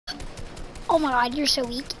Oh my god, you're so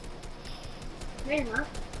weak. No, you're not.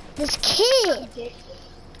 This kid.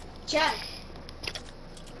 Jack.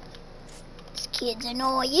 This kid's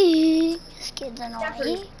annoying. This kid's annoying.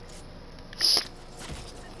 Jeffrey.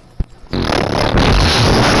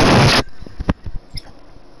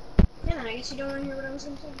 Yeah, I guess you don't want to hear what I was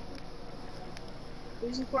going to say. It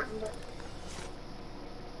was important, but...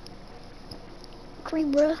 Creep,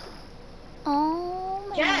 bro. Oh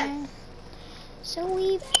man. Jeff. So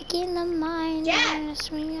we back in the mine. Jeff.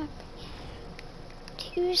 Swing up.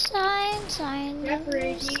 Two signs.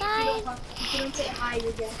 Jeffrey, if you don't say hi,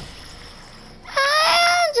 you're dead.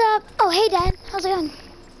 Hands up. Oh, hey, Dad. How's it going?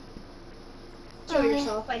 Kill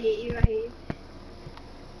yourself. I hate you. I hate you.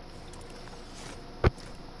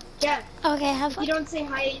 Jeff. Okay, have fun. If you don't say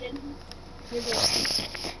hi, then you're dead.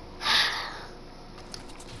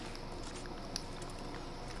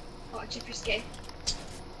 Oh, Jeffrey's gay.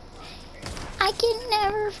 I can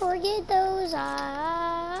never forget those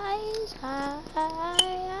eyes.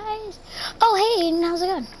 Oh, hey, Aiden, how's it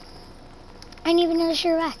going? I didn't even notice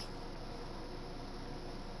you were back.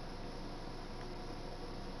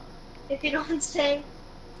 If you don't say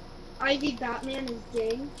Ivy Batman is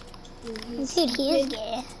gay, Dude, he is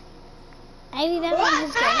gay. Ivy Batman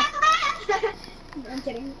is gay. I'm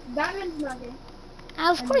kidding. Batman's not gay.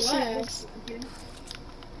 Of course he is.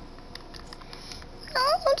 No,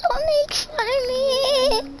 don't make fun of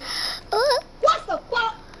me. What the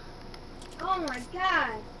fuck? Oh my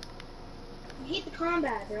god. I hate the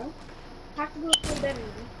combat, bro. Have to go feel better,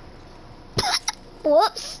 man.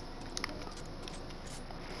 Whoops.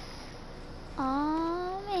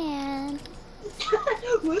 Oh man.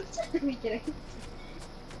 Whoops. I'm kidding.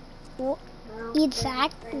 Eat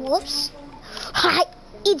sack. Whoops. Hi.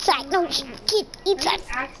 Eat sack. No, kid. Eat sack.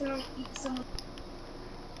 Accidentally eat someone.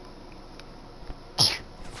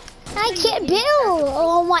 I can't build.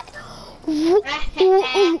 Oh my.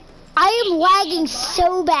 I am lagging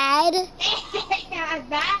so bad.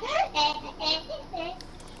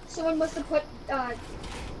 Someone must have put a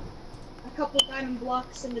couple diamond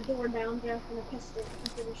blocks in the door down there and a pistol.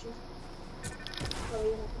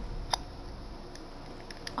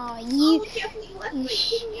 Oh, you.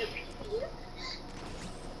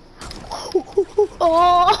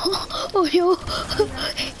 Oh no.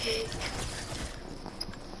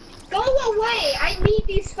 Go away! I need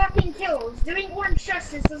these fucking kills. Doing orange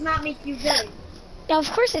justice does not make you good. Of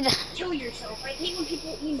course it does. Kill yourself. I hate when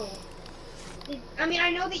people emote. I mean,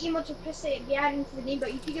 I know that emotes are supposed to be added into the game,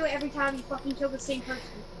 but you can do it every time you fucking kill the same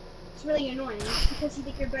person. It's really annoying. It's because you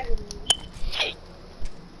think you're better than me.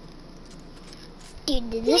 Dude,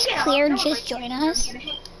 did this clear just join us?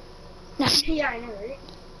 No. Yeah, I know, right?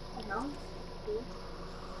 I know.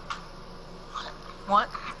 What?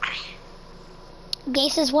 Gay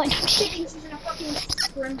says what? He's in a fucking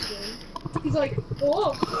sprint game. He's like,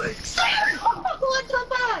 oh, what the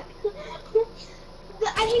fuck?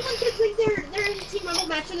 I hate when kids like they're in a Team Rumble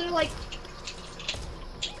match and they're like,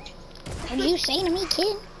 what are you saying to me,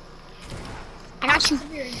 kid? I got you.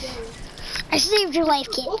 I saved your life,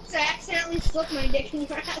 kid. Oops, I accidentally slipped my dick in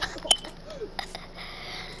your asshole.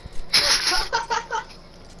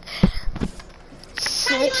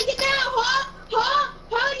 How do you like it now, huh? Huh?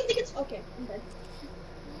 How do you think it's okay? I'm dead.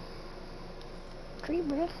 Creep,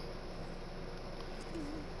 bro.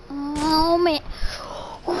 Oh man.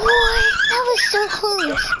 What? That was so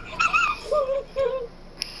close.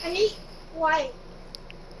 I hate why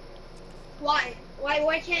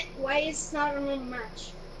is it not a normal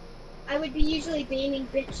match? I would be usually banning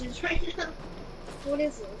bitches right now. What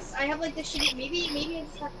is this? I have like the shitty, maybe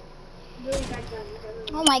it's not really bad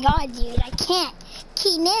guns. Oh my god, dude, I can't.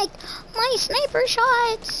 Key Nick, my sniper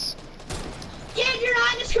shots. Yeah, you're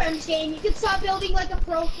not in a scrims game. You can stop building like a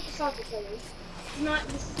pro soccer player.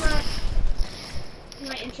 This is not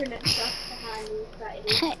my internet stuff. Behind me, that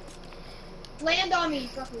idiot. Land on me,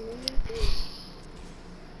 fucking man.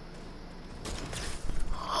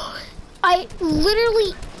 I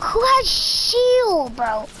literally, who has shield,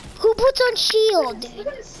 bro? Who puts on shield, dude?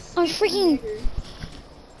 I'm freaking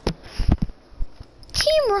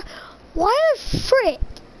team. Why the frick?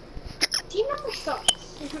 Team Rumble sucks.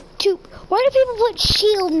 Dude, why do people put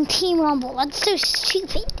shield in Team Rumble? That's so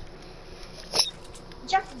stupid.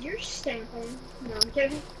 Jeff, you're stamping. No, I'm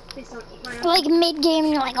kidding. Please don't eat my Like mid game,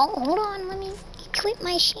 and you're like, oh, hold on, let me equip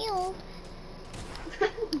my shield.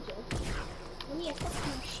 Let me equip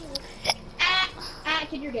my shield.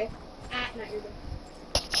 Kid, you're gay. Not you're gay.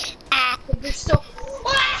 Kid, you're still.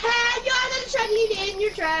 You're on the track, you in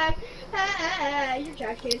your track. You're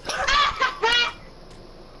track, kid.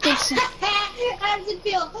 How does it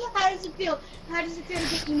feel? How does it feel? How does it feel to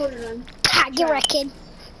get emoted on? God, get wrecked, kid.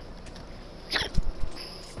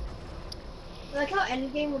 Like how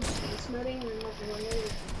Endgame was beast moding and like one day.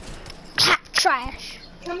 Trash.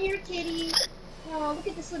 Come here, kitty. Oh, look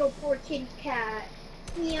at this little poor kitty cat.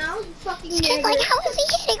 Meow, you fucking It's just nigger. like, how is he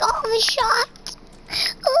hitting all of his shots?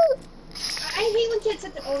 Ooh. I hate when kids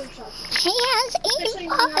hit the older shots. He has 8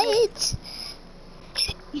 points.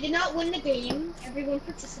 He did not win the game. Everyone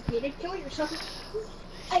participated. Kill yourself.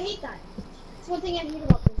 I hate that. It's one thing I hate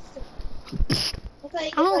about this. It's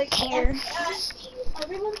like, I don't care.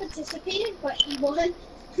 Everyone participated, but he won.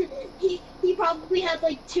 he probably had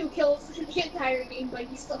like 2 kills in the entire game, but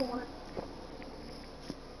he still won.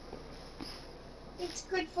 It's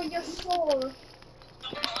good for your soul.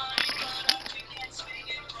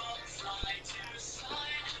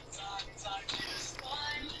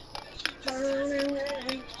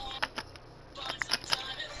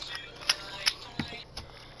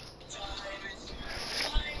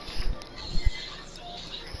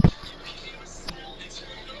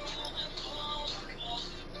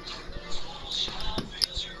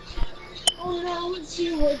 Oh no, it's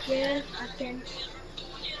you again. I can.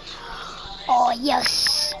 Oh,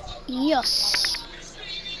 yes. Yes.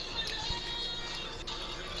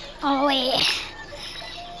 Oh, wait.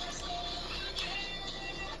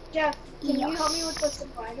 Jeff, can you Yes. help me with the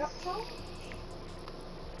supply drop song?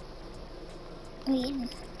 We can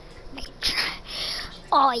try.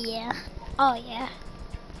 Oh, yeah. Oh, yeah.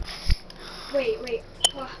 Wait.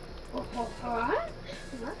 What?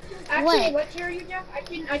 Actually, what tier are you, Jeff?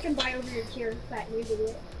 I can buy over your tier if that needs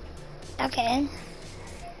it. Okay.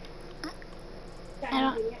 That I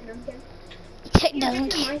don't- needs it. No, I'm kidding. It You doesn't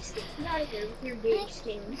get care. my skin. Get out of here with your gay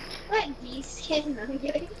skin. What gay skin? No, I'm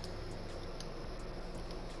kidding.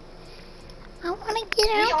 I want to get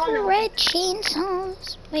We out all the know red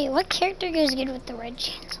chainsaws. Wait, what character goes good with the red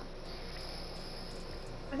chainsaw?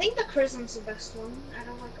 I think the Chrism's the best one. I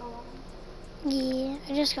don't like all of them. Yeah,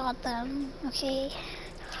 I just got them. Okay.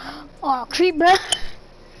 Oh, creeper. Man,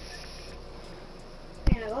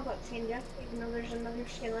 I love that skin, Jeff, even though there's another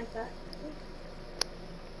skin like that.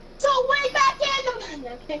 So way back in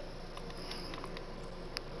the okay.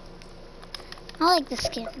 I like the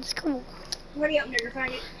skin. It's cool. What are you up there? You're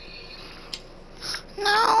finding it?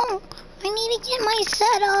 No, I need to get my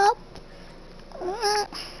setup.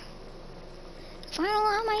 If I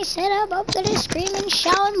don't have my setup, I'm gonna scream and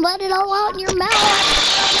shout and let it all out in your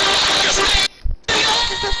mouth.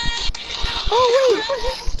 Oh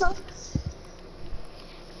wait.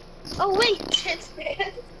 Oh wait, it's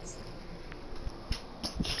bad.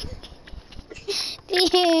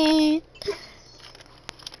 Yeah.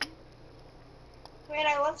 Man,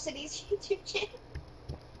 I love City's YouTube channel.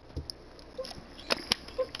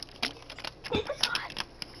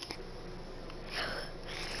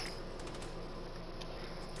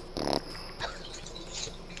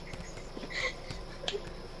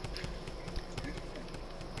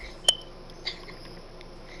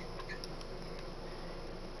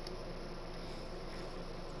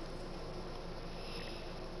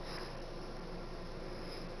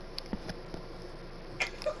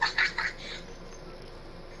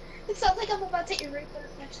 It sounds like I'm about to take your rape, but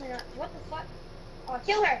it's actually not. What the fuck? Oh,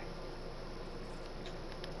 kill her!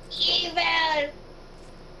 Evil!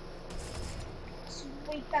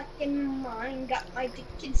 Sweet back in mine, got my dick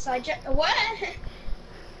inside you. What?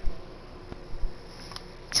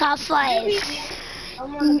 Top 5. I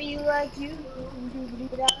wanna be like you.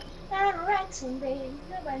 Alright, someday.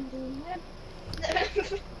 I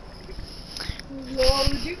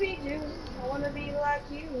wanna be like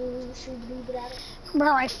you.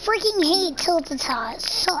 Bro, I freaking hate Tilted Top. It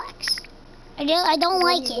sucks. I don't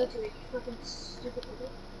like it.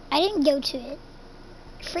 I didn't go to it.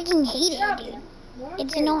 I freaking hate it, dude.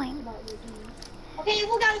 It's annoying. Okay,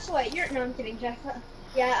 we'll go this way. No, I'm kidding, Jeff.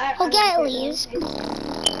 Yeah, I Okay, don't it care. leaves.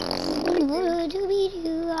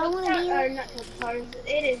 I wanna be like... Not Tilted.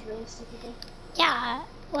 It is really stupid. Yeah,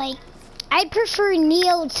 like, I'd prefer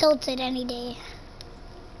Neo Tilted any day.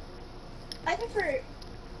 I prefer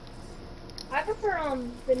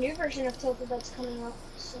the new version of Tilted that's coming out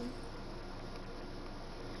soon.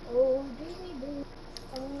 Oh, doobie doo.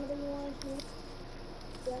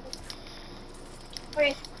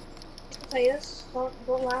 Okay, I'll tell you this.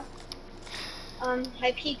 Don't laugh.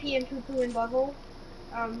 I pee pee and poo poo and butthole.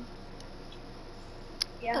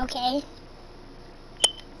 Yeah. Okay.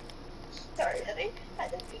 Sorry that I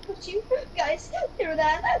had to put you guys through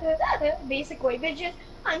that basic way, bitches.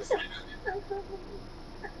 I'm sorry.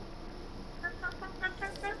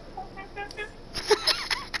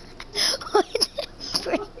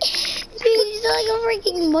 Dude, he's like a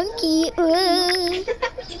freaking monkey.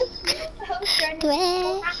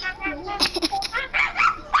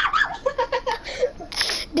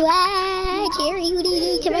 Dwag. Jerry, what are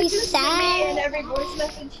you doing to my And side? every voice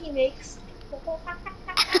message he makes.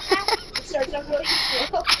 It starts off really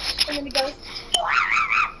slow, and then it goes.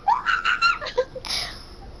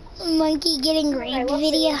 Monkey getting raped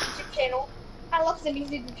video. YouTube channel. I love Zimmy's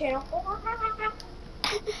YouTube channel.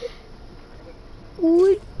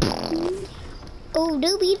 What? Oh,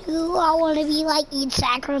 doobie doo, I want to be like eat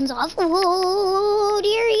saccharins off. Whoa,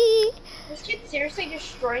 dearie. This kid's seriously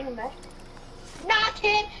destroying a mech.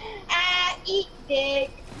 Nothing. Eat dick.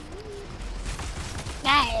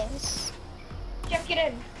 Guys, Jeff,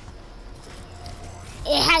 get in.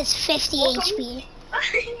 it has 50 Welcome. HP.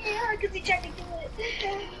 Yeah, because he tried to kill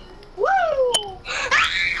it. Woo!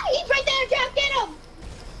 Ah! He's right there, Jeff, get him!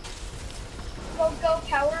 Go,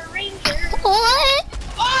 Power Ranger. What?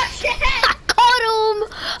 Oh, shit! I caught him.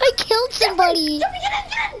 I killed somebody. Get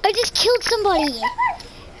in! I just killed somebody.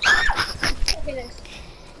 Okay, nice.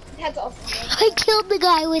 That's awesome. I killed the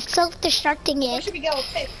guy with self-destructing Where it. should we go?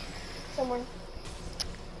 Pick somewhere.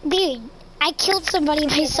 Dude, I killed somebody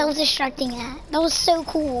by self-destructing it. That was so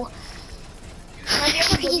cool. Have you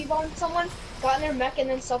ever boogie bombed someone, got in their mech, and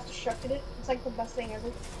then self-destructed it? It's like the best thing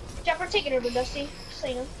ever. Jeff, we're taking over, Dusty. Just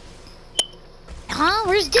saying. Huh?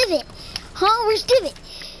 Where's Divot? Huh? Where's Divot?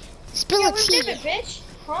 Spill Yeah, a where's tea. David, bitch?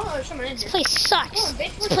 Huh? There's someone in This here. place sucks. Come on,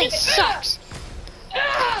 bitch. This Where's place David? sucks.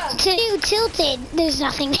 Ah! Too tilted. There's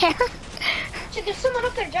nothing there. Shit, there's someone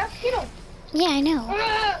up there, Jeff. Get him. Yeah, I know.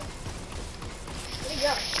 Ah! Where'd he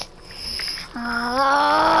go?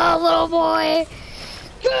 Oh, little boy.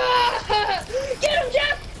 Ah! Get him,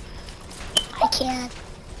 Jeff! I can't.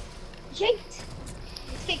 Yanked.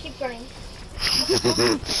 This kid keeps running.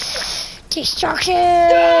 Destruction.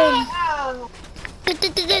 Ah!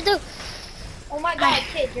 Do. Oh my god,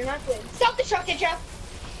 kid, you're not good. Self-destructed, Jeff.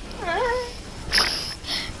 Ah.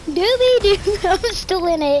 Doobie doo. I'm still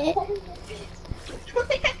in it.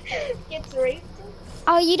 Gets raped.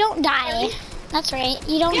 Oh, you don't die. That's right.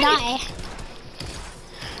 You don't Get die.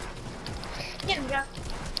 Get him, Jeff.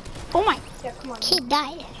 Oh my Yeah, come on. kid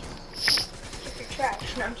died. If you're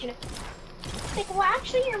trash. No, I'm kidding. Like, well,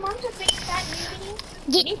 actually, your mom's a big fat nudity.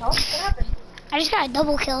 You Yeah, need help? What happened? I just got a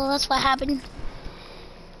double kill. That's what happened.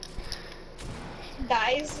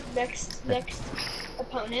 Dies next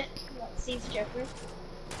opponent. Sees Jeffrey.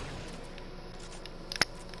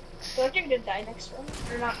 So I think you're gonna die next round.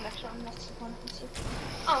 Or not next round, next opponent. Let's see.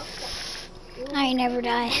 Oh, okay. I never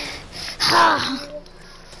die.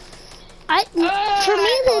 For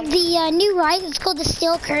me, the new ride is called the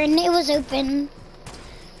Steel Curtain. It was open,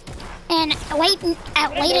 and late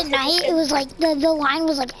at night, it was like the line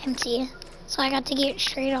was like empty, so I got to get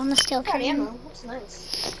straight on the Steel Got Curtain. ammo. That's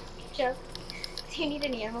nice. Jeff, do you need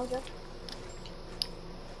any ammo, Jeff?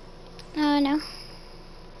 No.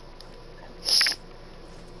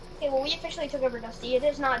 Okay, well, we officially took over Dusty. It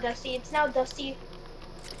is not Dusty. It's now Dusty.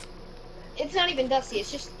 It's not even Dusty.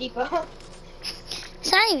 It's just Depot.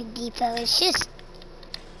 It's not even Depot. It's just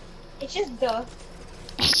Duh.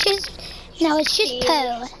 It's just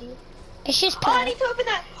Poe. It's just Oh, I Poe. need to open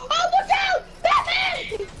that. Oh, watch out!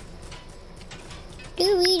 Batman!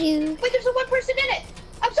 Dooey doo. Wait, there's a one person in it.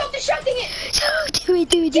 I'm self-destructing it.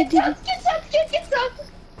 Dooey. Get some, get some.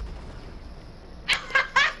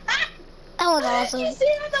 That was awesome. You see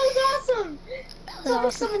that? That was awesome. That was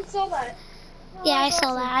awesome. Someone saw that. Oh, Yeah, I that's saw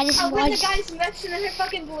awesome. that. I just when the watched. guy's messed and then it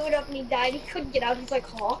fucking blew it up and he died. He couldn't get out. He's like,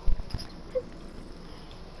 huh?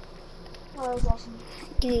 Oh, that was awesome.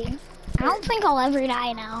 Dude, I don't think I'll ever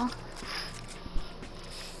die now.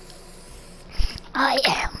 I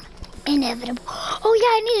am inevitable. Oh yeah,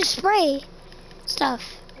 I need to spray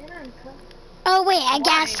stuff. Oh wait, at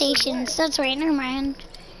gas stations. That's right. Never mind.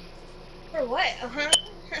 For what?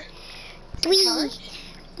 Wee.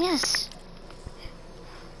 Yes.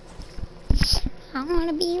 I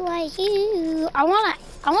wanna be like you. I wanna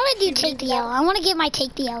do take the yellow. I wanna get my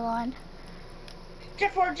take the yellow on.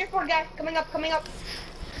 Drift forward, guy. Coming up.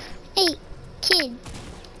 Hey, kid.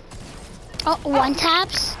 Oh, one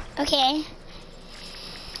taps. Okay.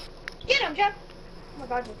 Get him, Jeff. Oh my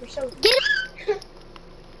god, you're so... Get him.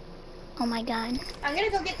 Oh my god. I'm gonna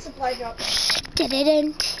go get supply drop.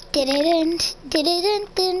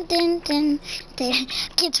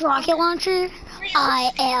 Gets rocket launcher. I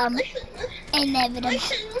am inevitable.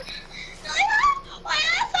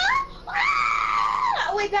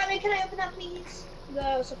 Wait, Batman, can I open that, please?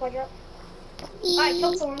 The supply drop. I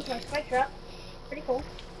killed someone with my spike trap. Pretty cool.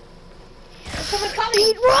 There's someone coming!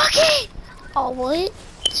 Dude, rocket! Oh, what?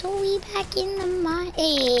 So we back in the mine.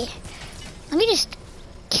 Hey, let me just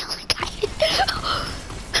kill the guy.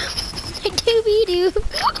 Doobie doo.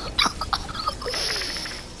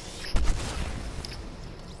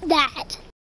 That